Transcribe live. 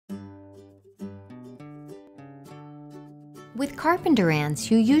With carpenter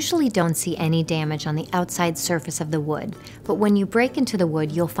ants, you usually don't see any damage on the outside surface of the wood, but when you break into the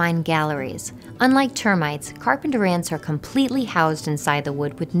wood, you'll find galleries. Unlike termites, carpenter ants are completely housed inside the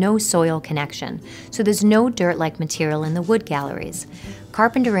wood with no soil connection, so there's no dirt-like material in the wood galleries.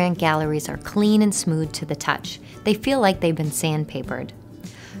 Carpenter ant galleries are clean and smooth to the touch. They feel like they've been sandpapered.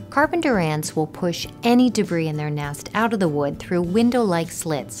 Carpenter ants will push any debris in their nest out of the wood through window-like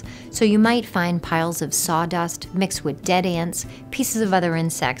slits, so you might find piles of sawdust mixed with dead ants, pieces of other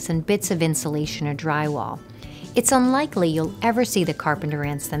insects, and bits of insulation or drywall. It's unlikely you'll ever see the carpenter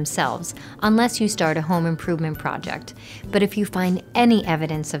ants themselves, unless you start a home improvement project. But if you find any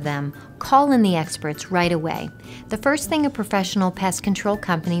evidence of them, call in the experts right away. The first thing a professional pest control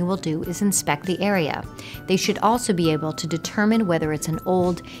company will do is inspect the area. They should also be able to determine whether it's an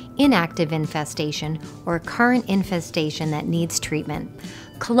old, inactive infestation or a current infestation that needs treatment.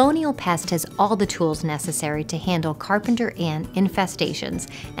 Colonial Pest has all the tools necessary to handle carpenter ant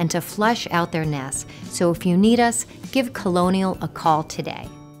infestations and to flush out their nests. So if you need us, give Colonial a call today.